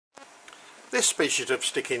This species of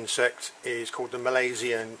stick insect is called the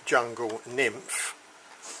Malaysian jungle nymph.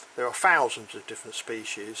 There are thousands of different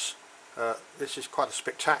species. This is quite a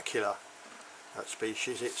spectacular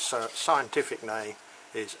species. Its scientific name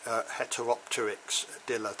is Heteropteryx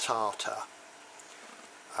dilatata.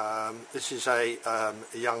 This is a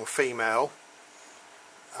young female.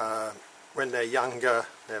 When they're younger,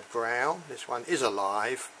 they're brown. This one is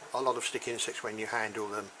alive. A lot of stick insects, when you handle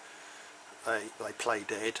them, they play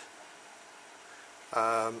dead.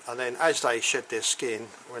 And then as they shed their skin,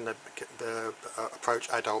 when they approach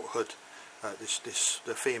adulthood,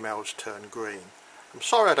 the females turn green. I'm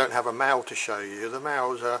sorry I don't have a male to show you. The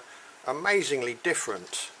males are amazingly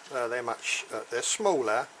different. They're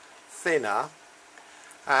smaller, thinner,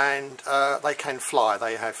 and they can fly.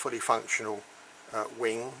 They have fully functional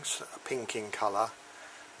wings, pink in colour.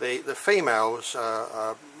 The females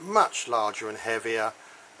are much larger and heavier.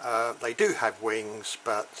 They do have wings,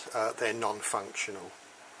 but they're non-functional.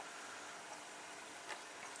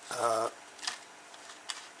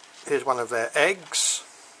 Here's one of their eggs.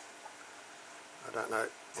 I don't know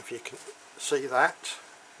if you can see that.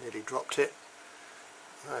 Nearly dropped it.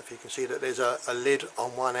 I don't know if you can see that there's a lid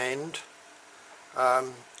on one end.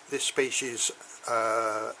 This species,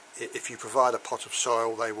 if you provide a pot of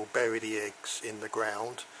soil, they will bury the eggs in the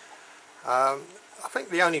ground. I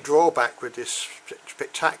think the only drawback with this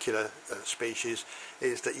spectacular species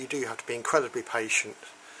is that you do have to be incredibly patient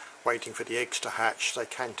waiting for the eggs to hatch. They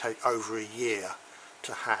can take over a year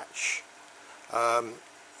to hatch.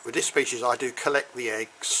 With this species I do collect the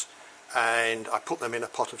eggs and I put them in a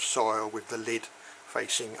pot of soil with the lid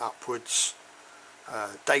facing upwards,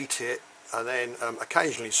 date it, and then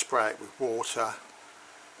occasionally spray it with water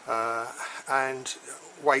and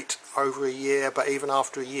wait over a year. But even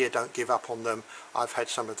after a year, don't give up on them. I've had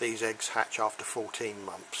some of these eggs hatch after 14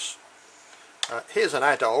 months. Here's an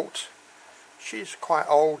adult. She's quite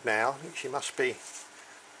old now. I think she must be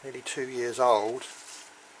nearly 2 years old.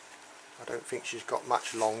 I don't think she's got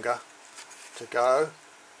much longer to go.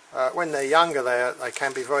 When they're younger they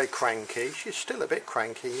can be very cranky. She's still a bit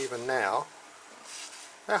cranky even now.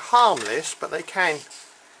 They're harmless, but they can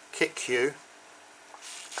kick you,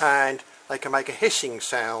 and they can make a hissing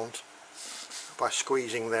sound by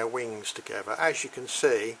squeezing their wings together. As you can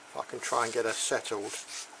see, if I can try and get her settled,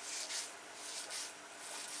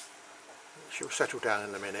 she'll settle down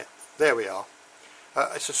in a minute. There we are.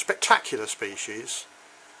 It's a spectacular species,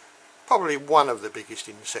 probably one of the biggest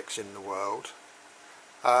insects in the world.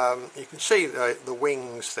 You can see the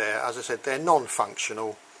wings there. As I said, they're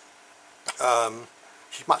non-functional.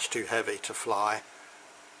 She's much too heavy to fly.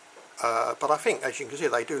 But I think, as you can see,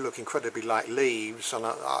 they do look incredibly like leaves, and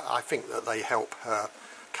I think that they help her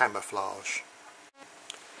camouflage.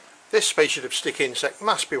 This species of stick insect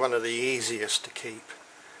must be one of the easiest to keep.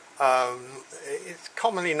 It's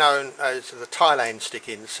commonly known as the Thailand stick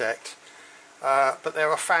insect, but there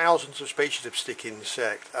are thousands of species of stick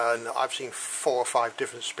insect, and I've seen 4 or 5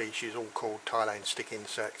 different species all called Thailand stick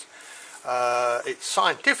insect. Its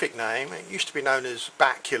scientific name, it used to be known as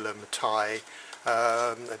Baculum thai.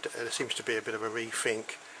 There seems to be a bit of a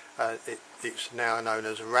rethink. It's now known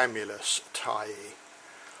as Ramulus thai.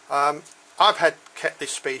 I've kept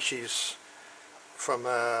this species from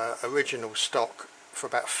original stock for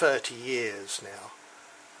about 30 years now.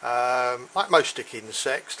 Like most stick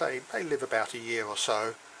insects, they live about a year or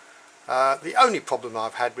so. The only problem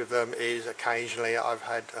I've had with them is occasionally I've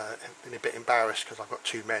been a bit embarrassed because I've got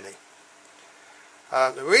too many.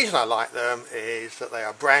 The reason I like them is that they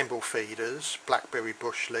are bramble feeders, blackberry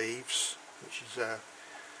bush leaves, which is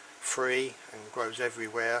free and grows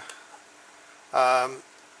everywhere.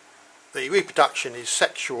 The reproduction is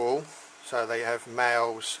sexual, so they have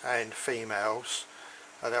males and females.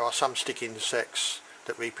 There are some stick insects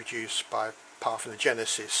that reproduce by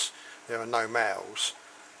parthenogenesis. There are no males,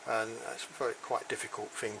 and that's a quite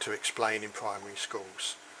difficult thing to explain in primary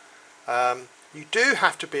schools. You do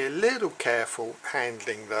have to be a little careful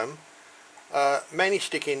handling them. Many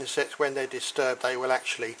stick insects, when they're disturbed, they will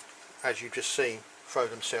actually, as you've just seen, throw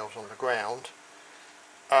themselves on the ground.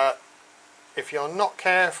 If you're not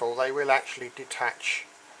careful, they will actually detach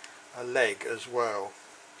a leg as well.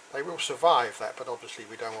 They will survive that, but obviously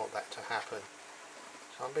we don't want that to happen.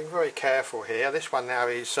 So I'm being very careful here. This one now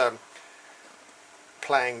is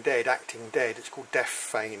playing dead, acting dead. It's called death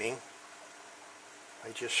feigning.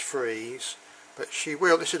 They just freeze. But she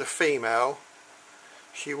will, this is a female,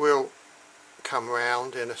 she will come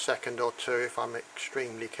round in a second or two if I'm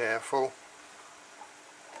extremely careful.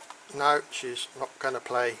 No, she's not going to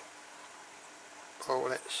play. Oh,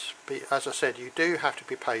 let's be, as I said, you do have to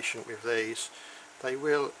be patient with these. They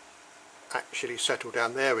will actually settle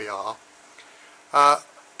down. There we are.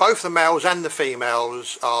 Both the males and the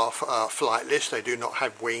females are flightless. They do not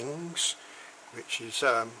have wings, which is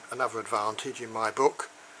another advantage in my book.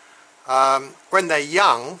 When they're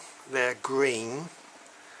young, they're green,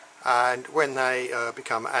 and when they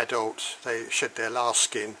become adults, they shed their last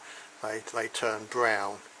skin, they turn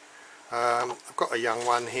brown. I've got a young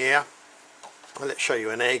one here. Well, let's show you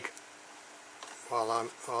an egg while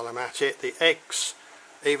I'm at it. The eggs,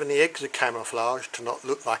 even the eggs are camouflaged to not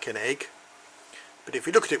look like an egg. But if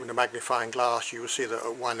you look at it with a magnifying glass, you will see that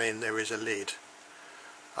at one end there is a lid.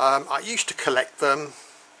 I used to collect them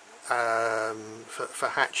for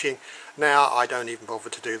hatching. Now I don't even bother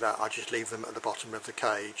to do that. I just leave them at the bottom of the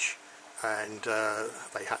cage and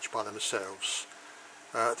they hatch by themselves.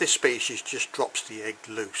 This species just drops the egg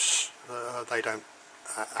loose. They don't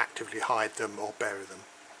actively hide them or bury them.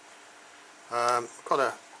 I've got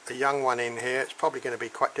a young one in here. It's probably going to be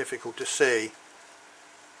quite difficult to see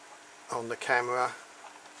on the camera.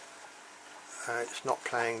 It's not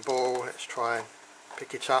playing ball. Let's try and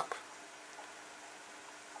pick it up.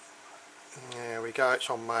 There we go, it's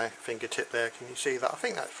on my fingertip there. Can you see that? I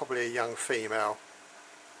think that's probably a young female,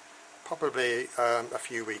 probably a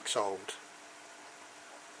few weeks old.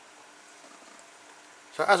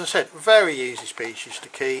 So as I said, very easy species to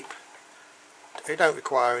keep. They don't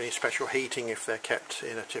require any special heating if they're kept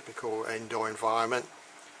in a typical indoor environment.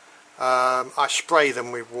 I spray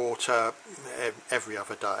them with water every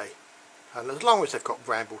other day, and as long as they've got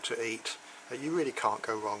bramble to eat, you really can't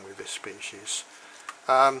go wrong with this species.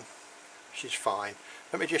 She's fine.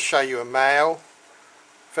 Let me just show you a male.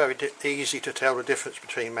 Very easy to tell the difference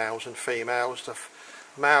between males and females. The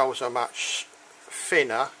males are much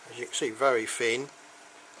thinner, as you can see, very thin.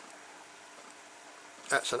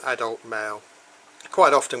 That's an adult male.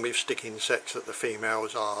 Quite often with stick insects that the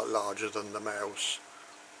females are larger than the males.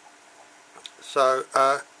 So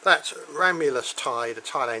that's Ramulus Thai, the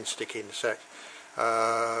Thailand stick insect.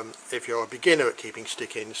 If you're a beginner at keeping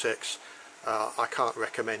stick insects, I can't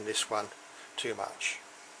recommend this one too much.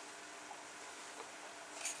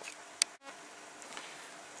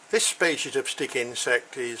 This species of stick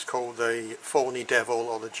insect is called the thorny devil,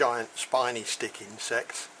 or the giant spiny stick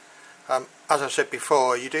insect. As I said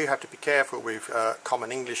before, you do have to be careful with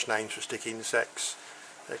common English names for stick insects,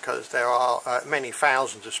 because there are many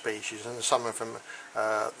thousands of species, and some of them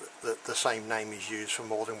the same name is used for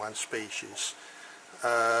more than one species.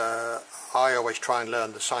 I always try and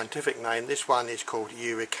learn the scientific name. This one is called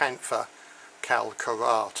Uricantha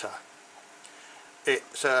calcarata.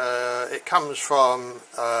 It comes from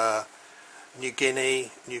New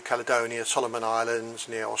Guinea, New Caledonia, Solomon Islands,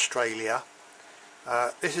 near Australia.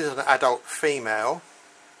 This is an adult female.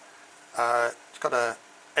 It's got an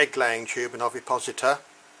egg laying tube and ovipositor.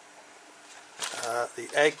 The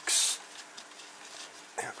eggs,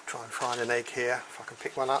 I'll try and find an egg here if I can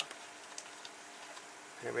pick one up.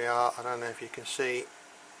 Here we are. I don't know if you can see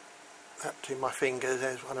up to my fingers.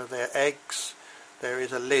 There's one of their eggs. There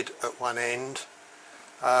is a lid at one end.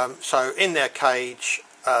 So in their cage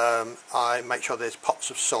I make sure there's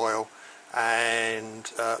pots of soil,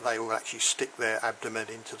 and they will actually stick their abdomen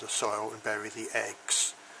into the soil and bury the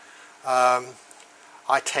eggs.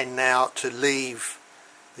 I tend now to leave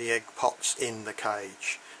the egg pots in the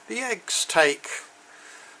cage. The eggs take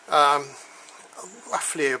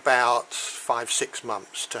roughly about 5-6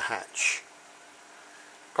 months to hatch.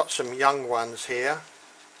 Got some young ones here.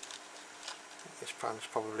 This one's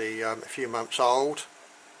probably a few months old,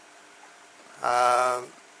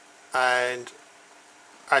 and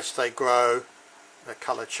as they grow the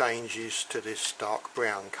colour changes to this dark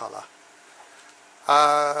brown colour.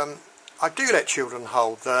 I do let children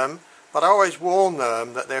hold them, but I always warn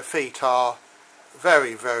them that their feet are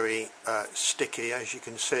very, very sticky. As you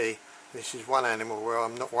can see, this is one animal where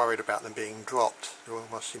I'm not worried about them being dropped. They're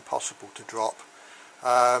almost impossible to drop.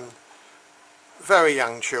 Very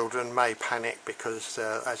young children may panic because,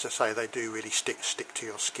 as I say, they do really stick to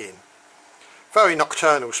your skin. Very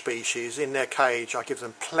nocturnal species. In their cage I give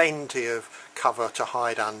them plenty of cover to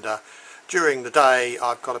hide under. During the day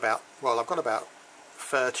I've got about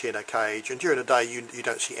 30 in a cage, and during the day you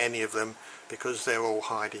don't see any of them because they're all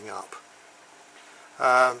hiding up.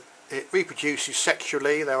 It reproduces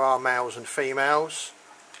sexually. There are males and females.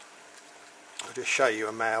 I'll just show you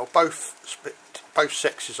a male. Both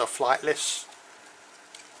sexes are flightless.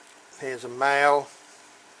 Here's a male.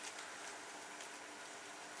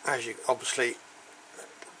 As you obviously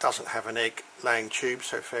doesn't have an egg laying tube,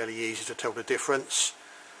 so fairly easy to tell the difference.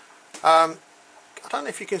 I don't know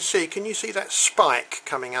if you can see. Can you see that spike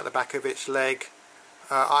coming out the back of its leg?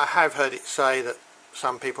 I have heard it say that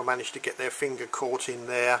some people manage to get their finger caught in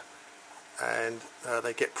there and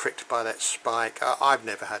they get pricked by that spike. I've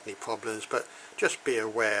never had any problems, but just be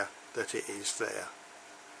aware that it is there.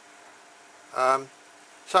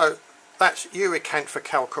 So that's Uricantha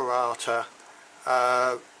calcarata.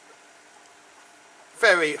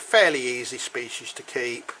 Fairly easy species to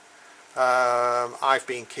keep. I've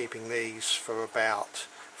been keeping these for about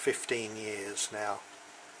 15 years now.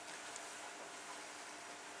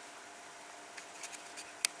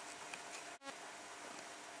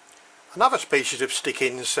 Another species of stick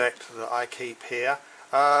insect that I keep here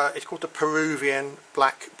is called the Peruvian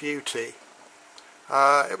Black Beauty.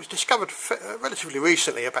 It was discovered relatively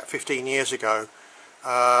recently, about 15 years ago.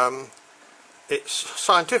 Its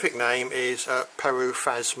scientific name is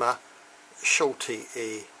Phasma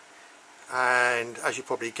schultii, and as you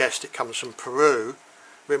probably guessed, it comes from Peru.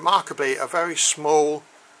 Remarkably, a very small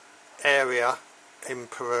area in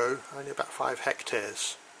Peru, only about 5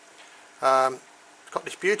 hectares. It's got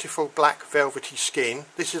this beautiful black velvety skin.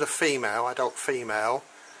 This is a female, adult female.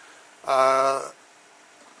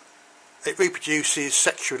 It reproduces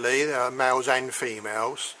sexually. There are males and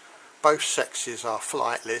females. Both sexes are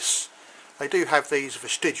flightless. They do have these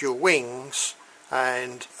vestigial wings,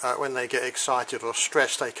 and when they get excited or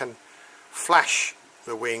stressed they can flash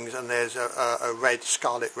the wings, and there's a red,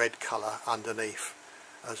 scarlet red colour underneath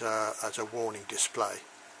as a warning display.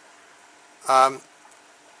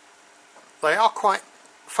 They are quite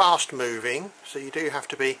fast moving, so you do have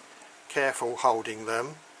to be careful holding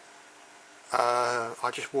them. I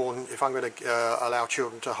just warn, if I'm going to allow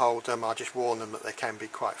children to hold them, I just warn them that they can be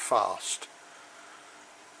quite fast.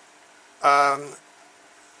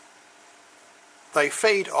 They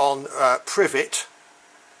feed on privet,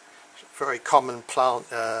 very common plant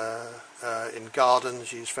in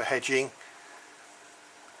gardens, used for hedging.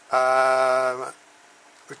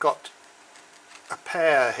 We've got a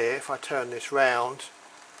pair here. If I turn this round,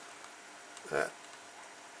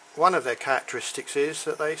 one of their characteristics is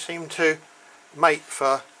that they seem to mate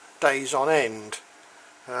for days on end.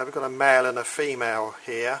 We've got a male and a female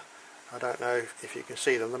here. I don't know if you can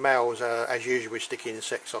see them. The males, as usual with stick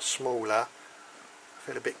insects, are smaller. I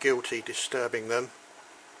feel a bit guilty disturbing them.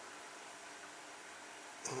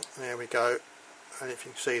 There we go. And if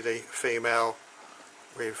you can see the female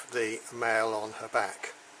with the male on her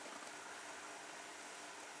back.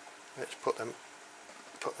 Let's put them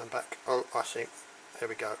back. Oh, I see. There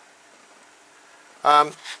we go.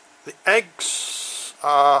 The eggs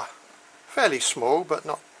are fairly small, but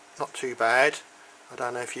not too bad. I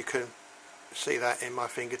don't know if you can see that in my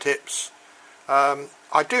fingertips. I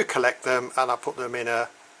do collect them, and I put them in a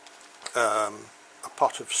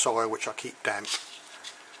pot of soil which I keep damp.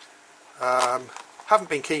 Haven't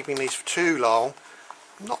been keeping these for too long.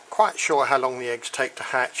 I'm not quite sure how long the eggs take to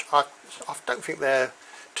hatch. I don't think they're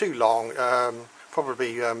too long,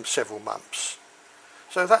 probably several months.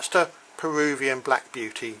 So that's the Peruvian Black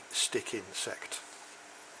Beauty stick insect.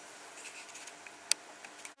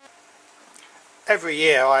 Every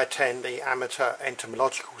year I attend the Amateur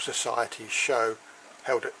Entomological Society show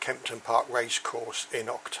held at Kempton Park Racecourse in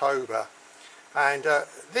October, and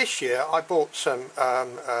this year I bought some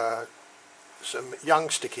young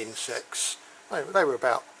stick insects. They were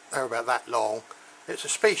about that long. It's a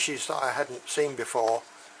species that I hadn't seen before.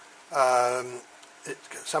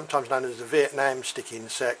 It's sometimes known as the Vietnam stick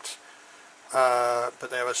insect, but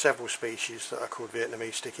there are several species that are called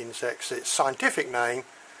Vietnamese stick insects. Its scientific name,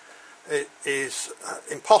 it is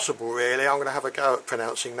impossible really. I'm going to have a go at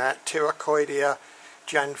pronouncing that. Tiracoidea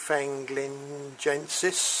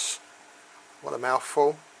janfanglingensis. What a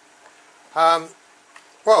mouthful.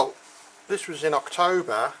 Well, this was in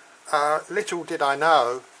October. Little did I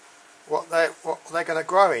know what they're going to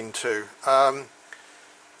grow into.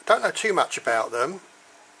 Don't know too much about them.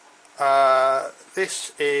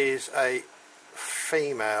 This is a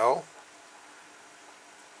female.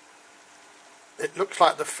 It looks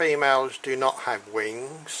like the females do not have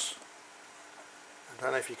wings. I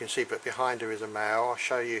don't know if you can see, but behind her is a male. I'll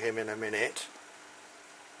show you him in a minute.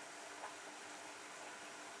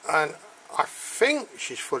 And I think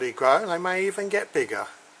she's fully grown. They may even get bigger.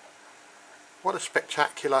 What a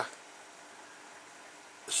spectacular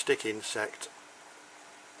stick insect.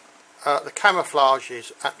 The camouflage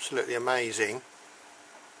is absolutely amazing.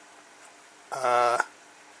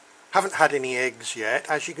 Haven't had any eggs yet.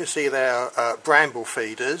 As you can see, they're bramble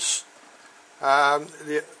feeders.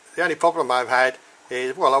 The only problem I've had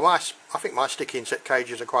is, well, I think my stick insect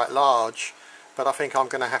cages are quite large, but I think I'm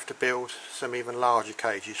going to have to build some even larger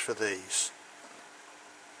cages for these.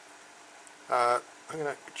 I'm going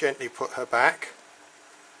to gently put her back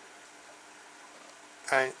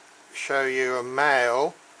and show you a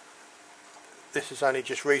male. this has only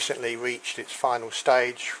just recently reached its final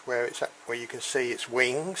stage where it's at, where you can see its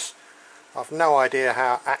wings. I've no idea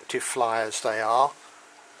how active flyers they are.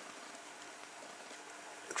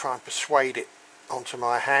 I'll try and persuade it onto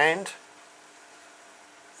my hand.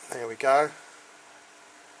 There we go.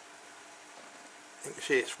 You can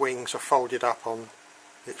see its wings are folded up on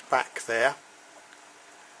its back there.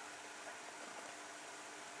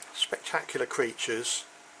 Spectacular creatures.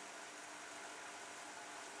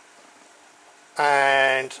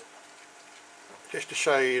 And just to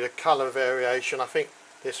show you the colour variation, I think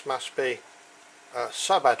this must be a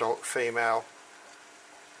subadult female.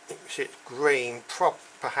 You can see it's green.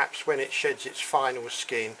 Perhaps when it sheds its final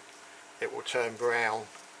skin it will turn brown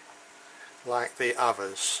like the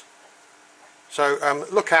others. So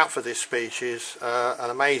look out for this species, an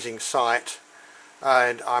amazing sight,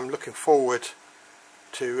 and I'm looking forward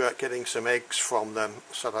to getting some eggs from them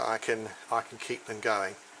so that I can keep them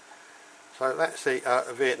going. So that's the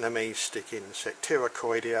Vietnamese stick insect,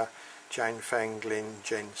 Pterocoidea janfanglin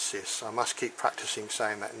gensis. I must keep practicing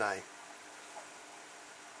saying that name.